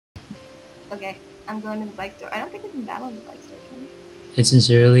Okay, I'm going to the bike store. I don't think we can battle in the bike store, can we? It's in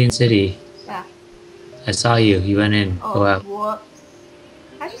Cerulean City. Yeah. I saw you. You went in. Oh, Go out. whoops.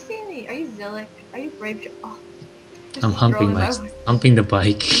 How'd you see me? Are you Zillick? Are you Brave? Oh, just I'm humping the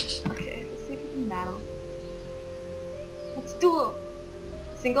bike. Okay, let's see if we can battle. Let's duel.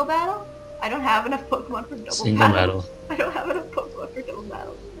 Single battle? I don't have enough Pokemon for double Single battle. I don't have enough Pokemon for double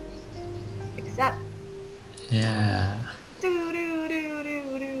battle. Except. Yeah.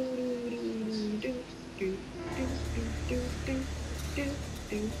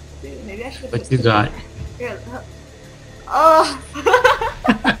 Maybe I should. What you got? Here, oh!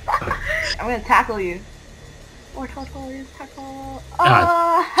 I'm gonna tackle you. Or tackle.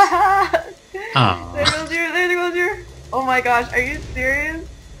 Oh! There goes your. Oh my gosh, are you serious?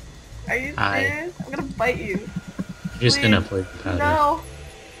 Are you serious? I'm gonna bite you. You're just gonna play the powder. No!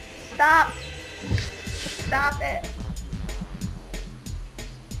 Stop! Stop it!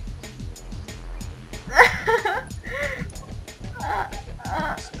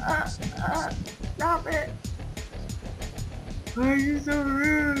 Stop it! Why are you so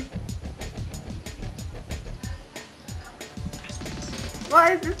rude?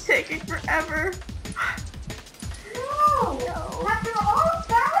 Why is this taking forever? No! After all of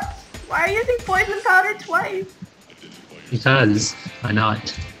that? Why are you using poison powder twice? Because why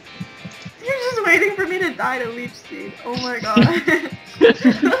not? You're just waiting for me to die to Leech Seed. Oh my god.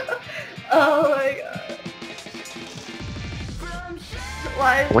 Oh my god.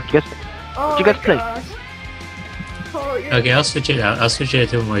 Why? What you guys? Oh what you guys play? Oh, okay, I'll switch it out. I'll switch it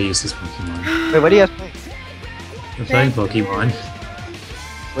to a more useless Pokemon. Wait, what do you guys play? We're playing Pokemon.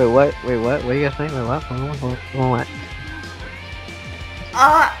 Wait, what? Wait, what? What are you guys playing? Wait, what? What?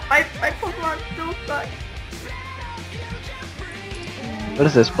 My Pokemon still suck. What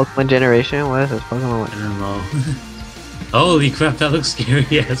is this? Pokemon Generation? What is this? Pokemon what? I don't know. Holy crap, that looks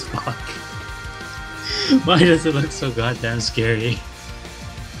scary as fuck. Why does it look so goddamn scary?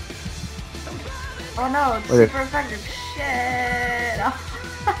 Oh no, it's super effective. Shit.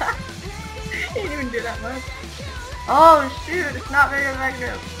 He didn't even do that much. Oh shoot, it's not very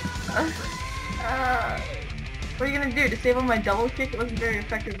effective. What are you gonna do? Disable my double kick? It wasn't very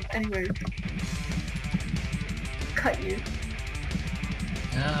effective anyway. Cut you.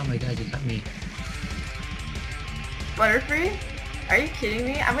 Oh my god, you cut me. Butterfree? Are you kidding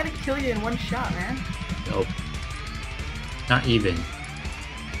me? I'm gonna kill you in one shot, man. Nope. Not even.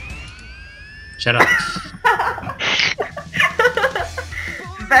 Shut up.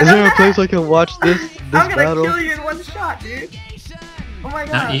 Is there a place I can watch this I'm gonna battle? kill you in one shot, dude. Oh my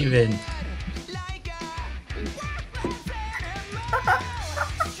god. Not even.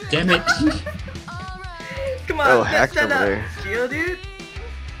 Damn it. Come on, Oh, let's hacked set over up. there. Geodude?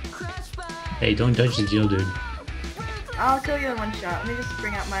 Hey, don't judge the Geodude. I'll kill you in one shot. Let me just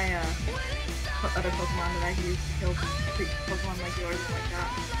bring out my other Pokemon that I can use to kill Pokemon like yours in one shot.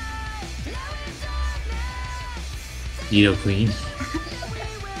 Nidoqueen.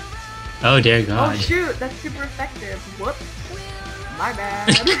 Oh dear god. Oh shoot, that's super effective. Whoops. My bad.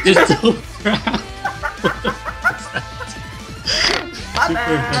 It's so crap. My Super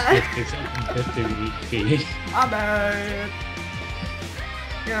bad. effective HP. My bad.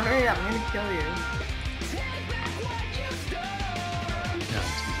 Yo, hurry up, I'm gonna kill you. Oh,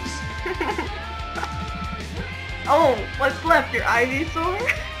 Jesus. Oh, what's left? Your Ivysaur?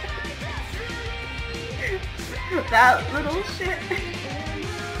 That little shit.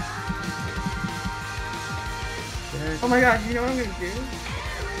 Oh my god, you know what I'm gonna do? You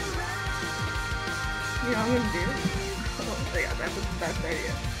know what I'm gonna do? Oh my god, that was the best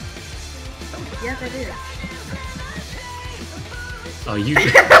idea. Yes, I did. Oh, you.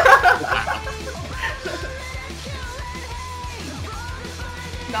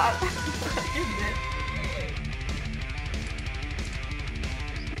 Not. You did.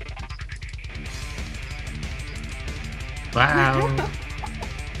 Wow.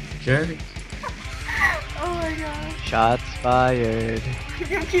 Jerk. Oh my god. Shots fired.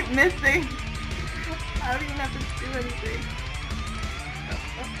 You keep missing. I don't even have to do anything.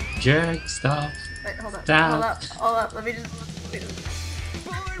 Jerk, stop. Wait, hold up. Stop. Hold up. Let me just.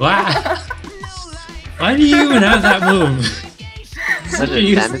 Wow. Why do you even have that move? Such a Sand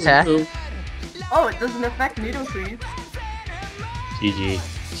useless attack? move. Oh, it doesn't affect Nidoqueen. GG.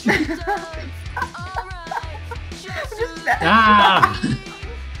 Just that. Ah!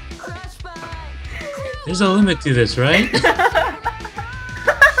 There's a limit to this, right?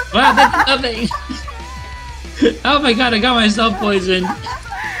 Wow, that's nothing! Oh my god, I got myself poisoned!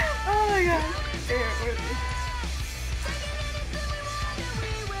 Oh my god. Here, where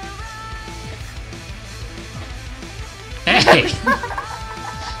is it? Hey!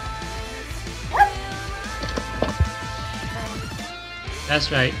 That's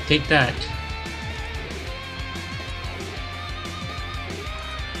right. Take that.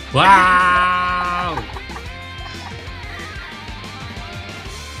 Wow!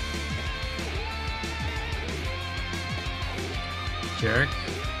 Jerk.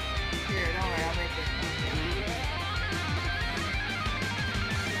 Here, don't worry, I'll make it.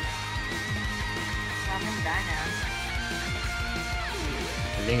 I'm gonna die now.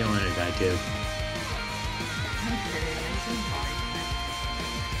 I think I want to die too. I'm kidding, I'm so fine.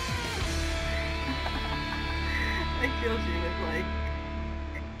 I killed you with like...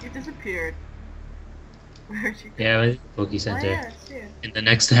 It disappeared. Where'd you go? Yeah, with Poke Oh Center. yeah, it's you. In the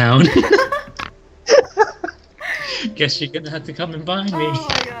next town. Guess you're gonna have to come and find me. Oh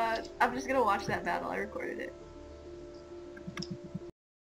my god. I'm just gonna watch that battle, I recorded it.